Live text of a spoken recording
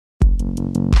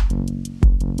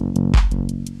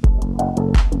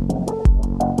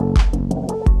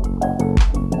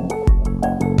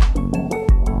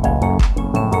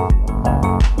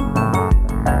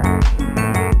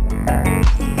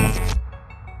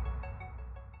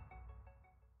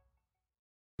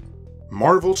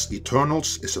Marvel's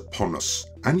Eternals is upon us,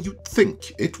 and you'd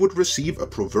think it would receive a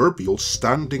proverbial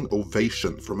standing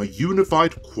ovation from a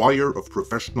unified choir of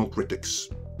professional critics.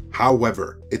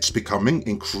 However, it's becoming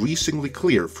increasingly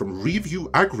clear from review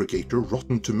aggregator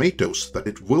Rotten Tomatoes that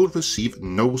it will receive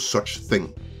no such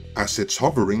thing, as it's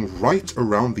hovering right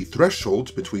around the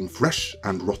threshold between fresh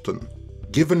and rotten.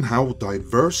 Given how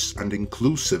diverse and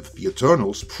inclusive the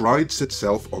Eternals prides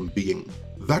itself on being,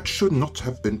 that should not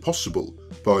have been possible,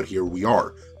 but here we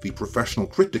are. The professional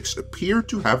critics appear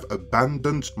to have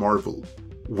abandoned Marvel.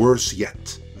 Worse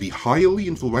yet, the highly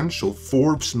influential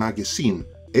Forbes magazine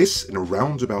is, in a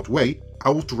roundabout way,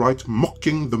 outright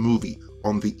mocking the movie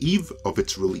on the eve of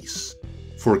its release.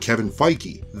 For Kevin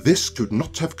Feige, this could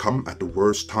not have come at a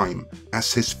worse time,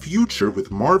 as his future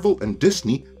with Marvel and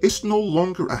Disney is no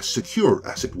longer as secure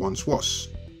as it once was.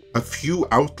 A few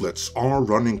outlets are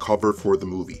running cover for the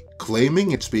movie,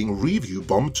 claiming it's being review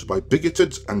bombed by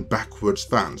bigoted and backwards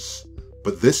fans.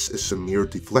 But this is a mere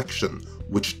deflection,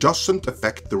 which doesn't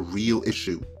affect the real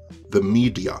issue. The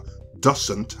media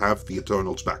doesn't have the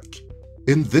Eternals back.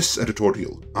 In this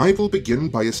editorial, I will begin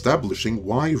by establishing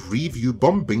why review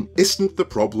bombing isn't the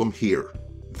problem here.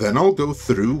 Then I'll go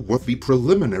through what the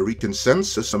preliminary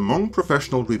consensus among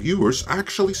professional reviewers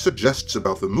actually suggests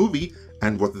about the movie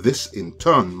and what this in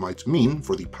turn might mean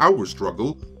for the power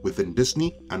struggle within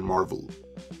Disney and Marvel.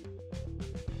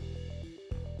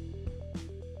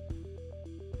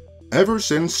 Ever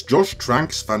since Josh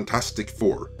Trank's Fantastic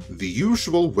Four, the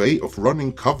usual way of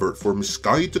running cover for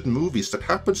misguided movies that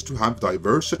happens to have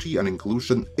diversity and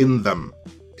inclusion in them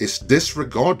is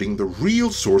disregarding the real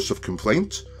source of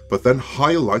complaint, but then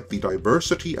highlight the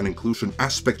diversity and inclusion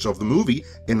aspects of the movie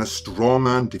in a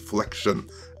strawman deflection,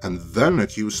 and then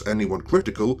accuse anyone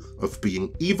critical of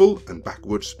being evil and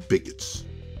backwards bigots.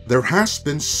 There has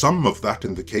been some of that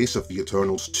in the case of the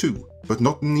Eternals too, but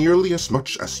not nearly as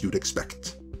much as you'd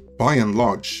expect. By and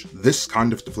large, this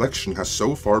kind of deflection has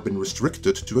so far been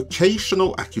restricted to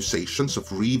occasional accusations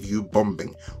of review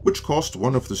bombing, which caused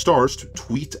one of the stars to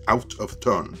tweet out of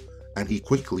turn, and he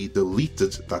quickly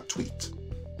deleted that tweet.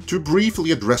 To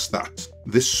briefly address that,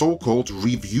 this so-called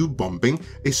review bombing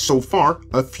is so far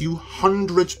a few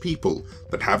hundred people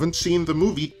that haven't seen the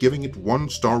movie giving it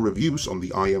 1-star reviews on the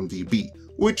IMDb,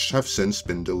 which have since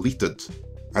been deleted.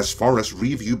 As far as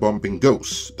review bombing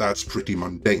goes, that's pretty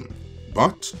mundane.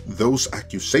 But those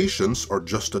accusations are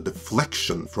just a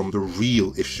deflection from the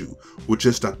real issue, which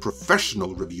is that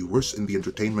professional reviewers in the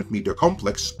entertainment media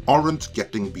complex aren't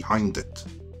getting behind it.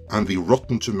 And the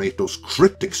Rotten Tomatoes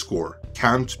critic score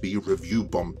can't be review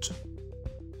bombed.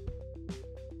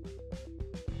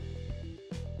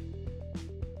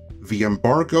 The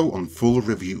embargo on full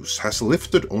reviews has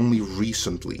lifted only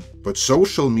recently, but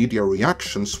social media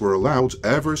reactions were allowed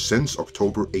ever since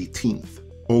October 18th.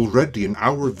 Already in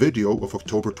our video of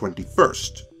October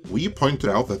 21st, we pointed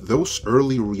out that those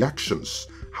early reactions,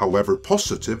 however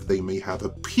positive they may have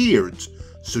appeared,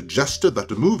 suggested that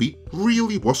the movie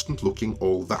really wasn't looking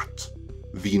all that.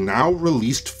 The now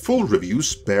released full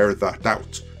reviews bear that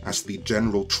out, as the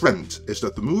general trend is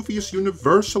that the movie is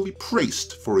universally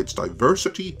praised for its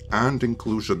diversity and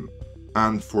inclusion,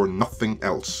 and for nothing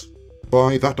else.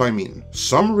 By that I mean,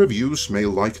 some reviews may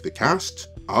like the cast,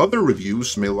 other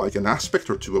reviews may like an aspect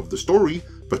or two of the story,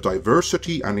 but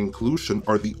diversity and inclusion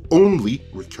are the only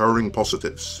recurring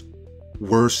positives.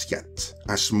 Worse yet,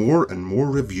 as more and more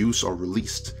reviews are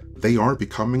released, they are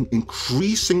becoming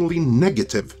increasingly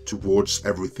negative towards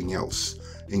everything else,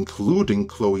 including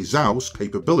Chloe Zhao's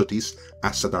capabilities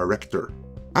as a director.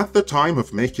 At the time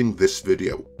of making this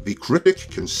video, the critic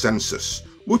consensus,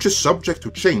 which is subject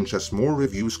to change as more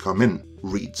reviews come in,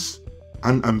 reads: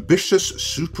 an ambitious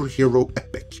superhero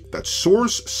epic that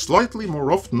soars slightly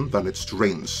more often than it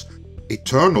strains.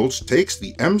 Eternals takes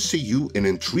the MCU in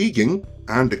intriguing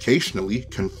and occasionally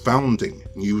confounding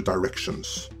new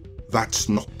directions. That's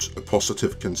not a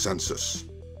positive consensus.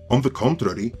 On the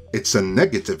contrary, it's a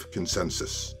negative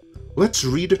consensus. Let's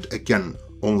read it again,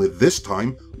 only this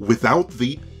time without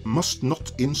the "must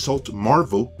not insult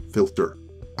Marvel" filter.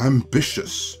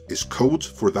 Ambitious is code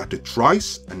for that it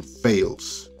tries and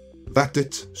fails. That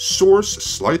it soars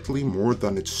slightly more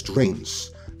than it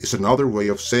strains is another way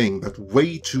of saying that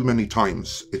way too many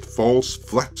times it falls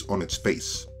flat on its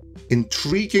face.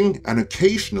 Intriguing and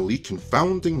occasionally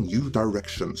confounding new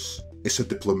directions is a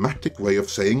diplomatic way of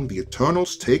saying the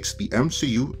Eternals takes the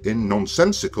MCU in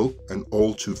nonsensical and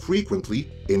all too frequently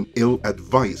in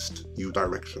ill-advised new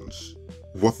directions.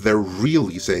 What they're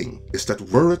really saying is that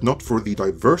were it not for the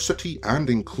diversity and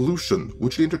inclusion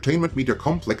which the entertainment media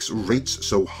complex rates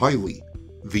so highly,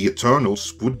 the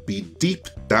Eternals would be deep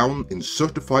down in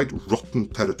certified rotten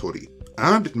territory,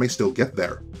 and it may still get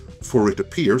there, for it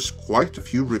appears quite a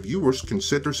few reviewers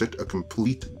considers it a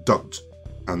complete dud,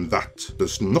 and that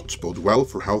does not bode well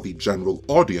for how the general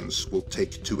audience will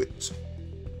take to it.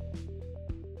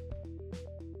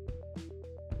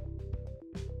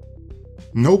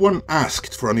 No one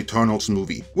asked for an Eternals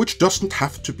movie, which doesn't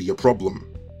have to be a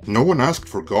problem. No one asked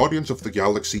for Guardians of the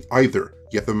Galaxy either,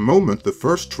 yet the moment the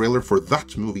first trailer for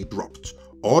that movie dropped,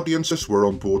 audiences were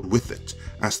on board with it,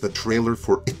 as the trailer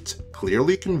for it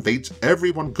clearly conveyed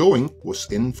everyone going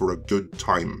was in for a good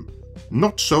time.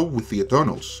 Not so with the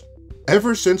Eternals.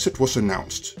 Ever since it was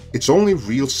announced, its only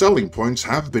real selling points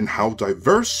have been how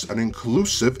diverse and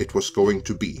inclusive it was going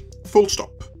to be. Full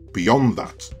stop. Beyond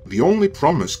that, the only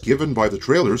promise given by the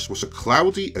trailers was a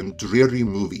cloudy and dreary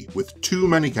movie with too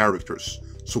many characters.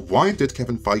 So why did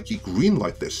Kevin Feige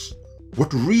greenlight this?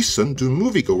 What reason do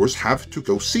moviegoers have to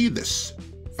go see this?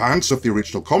 Fans of the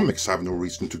original comics have no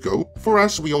reason to go, for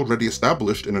as we already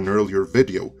established in an earlier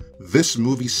video, this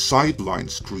movie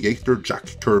sidelines creator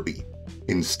Jack Kirby.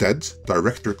 Instead,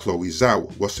 director Chloe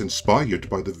Zhao was inspired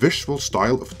by the visual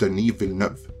style of Denis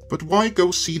Villeneuve. But why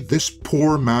go see this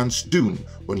poor man's Dune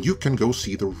when you can go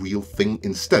see the real thing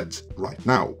instead, right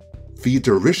now? The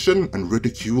derision and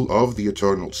ridicule of the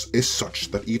Eternals is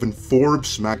such that even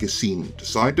Forbes magazine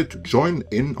decided to join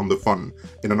in on the fun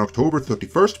in an October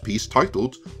 31st piece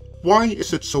titled, "Why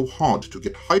is it so hard to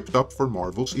get hyped up for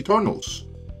Marvel's Eternals?"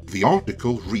 The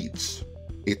article reads,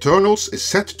 Eternals is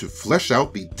set to flesh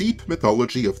out the deep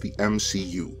mythology of the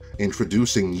MCU,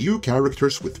 introducing new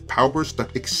characters with powers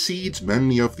that exceed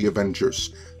many of the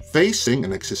Avengers, facing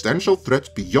an existential threat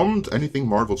beyond anything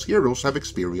Marvel's heroes have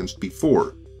experienced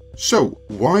before. So,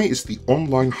 why is the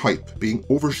online hype being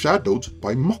overshadowed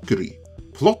by mockery?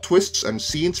 Plot twists and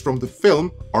scenes from the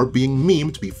film are being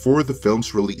memed before the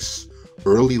film's release.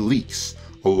 Early leaks,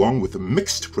 along with a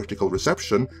mixed critical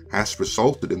reception, has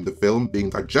resulted in the film being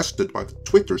digested by the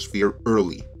Twitter sphere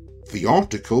early. The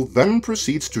article then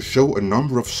proceeds to show a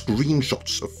number of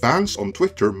screenshots of fans on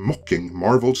Twitter mocking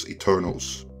Marvel's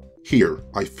Eternals. Here,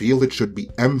 I feel it should be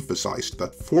emphasized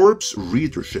that Forbes'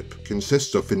 readership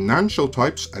consists of financial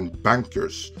types and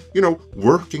bankers,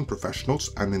 working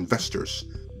professionals and investors,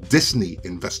 Disney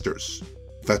investors,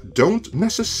 that don't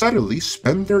necessarily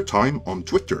spend their time on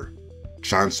Twitter.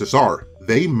 Chances are,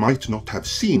 they might not have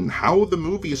seen how the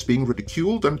movie is being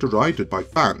ridiculed and derided by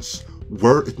fans,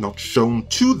 were it not shown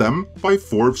to them by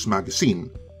Forbes magazine.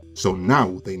 So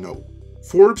now they know.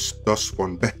 Forbes does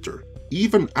one better,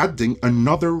 even adding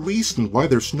another reason why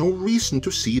there's no reason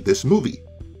to see this movie.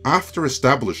 After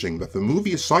establishing that the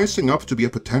movie is sizing up to be a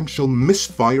potential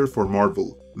misfire for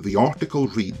Marvel, the article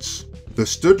reads, the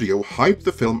studio hyped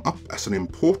the film up as an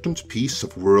important piece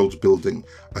of world building,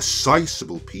 a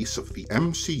sizable piece of the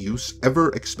MCU's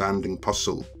ever-expanding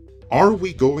puzzle. Are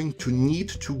we going to need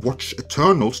to watch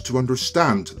Eternals to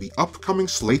understand the upcoming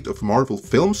slate of Marvel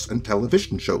films and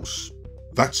television shows?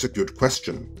 That's a good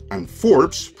question, and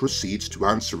Forbes proceeds to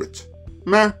answer it.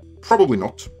 Meh, probably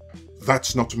not.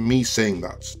 That's not me saying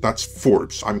that, that's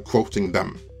Forbes, I'm quoting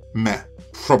them. Meh,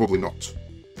 probably not.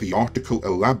 The article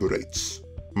elaborates.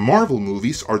 Marvel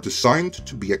movies are designed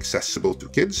to be accessible to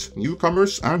kids,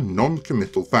 newcomers, and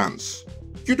non-committal fans.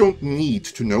 You don't need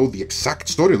to know the exact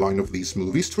storyline of these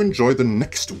movies to enjoy the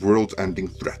next world-ending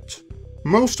threat.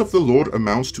 Most of the lore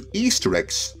amounts to Easter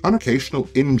eggs, an occasional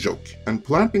in-joke, and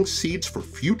planting seeds for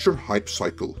future hype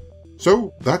cycle.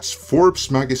 So that's Forbes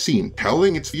magazine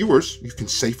telling its viewers you can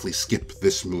safely skip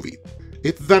this movie.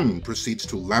 It then proceeds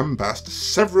to lambaste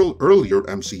several earlier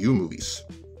MCU movies.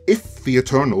 If the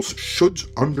Eternals should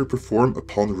underperform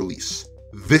upon release,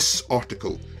 this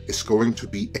article is going to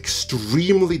be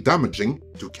extremely damaging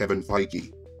to Kevin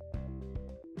Feige.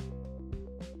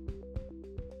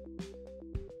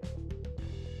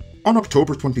 On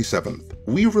October 27th,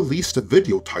 we released a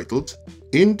video titled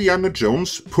Indiana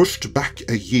Jones Pushed Back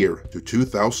a Year to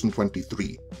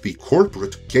 2023, the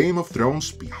corporate Game of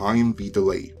Thrones behind the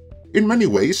delay. In many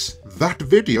ways, that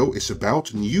video is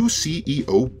about new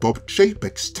CEO Bob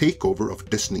Chapek's takeover of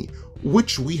Disney,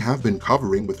 which we have been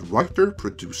covering with writer,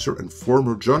 producer, and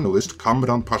former journalist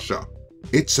Kamran Pasha.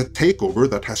 It's a takeover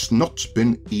that has not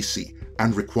been easy,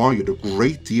 and required a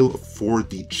great deal of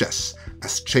 4D chess,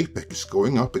 as Chapek is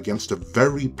going up against a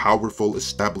very powerful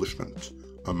establishment.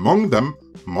 Among them,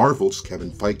 Marvel's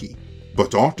Kevin Feige.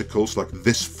 But articles like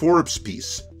this Forbes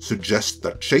piece suggest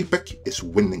that Chapek is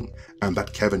winning, and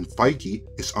that Kevin Feige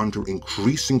is under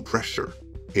increasing pressure.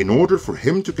 In order for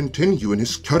him to continue in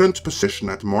his current position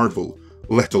at Marvel,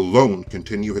 let alone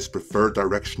continue his preferred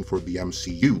direction for the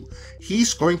MCU,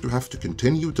 he's going to have to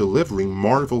continue delivering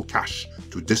Marvel cash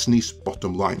to Disney's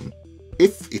bottom line.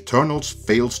 If Eternals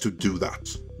fails to do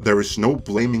that, there is no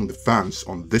blaming the fans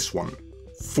on this one.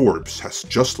 Forbes has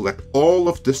just let all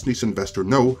of Disney's investors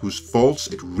know whose faults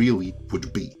it really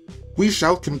would be. We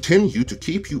shall continue to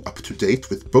keep you up to date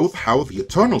with both how the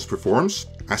Eternals performs,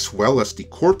 as well as the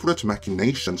corporate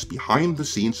machinations behind the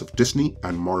scenes of Disney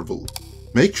and Marvel.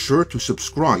 Make sure to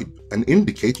subscribe and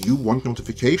indicate you want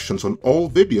notifications on all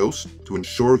videos to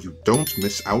ensure you don't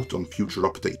miss out on future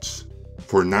updates.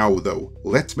 For now though,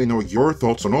 let me know your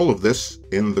thoughts on all of this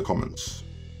in the comments.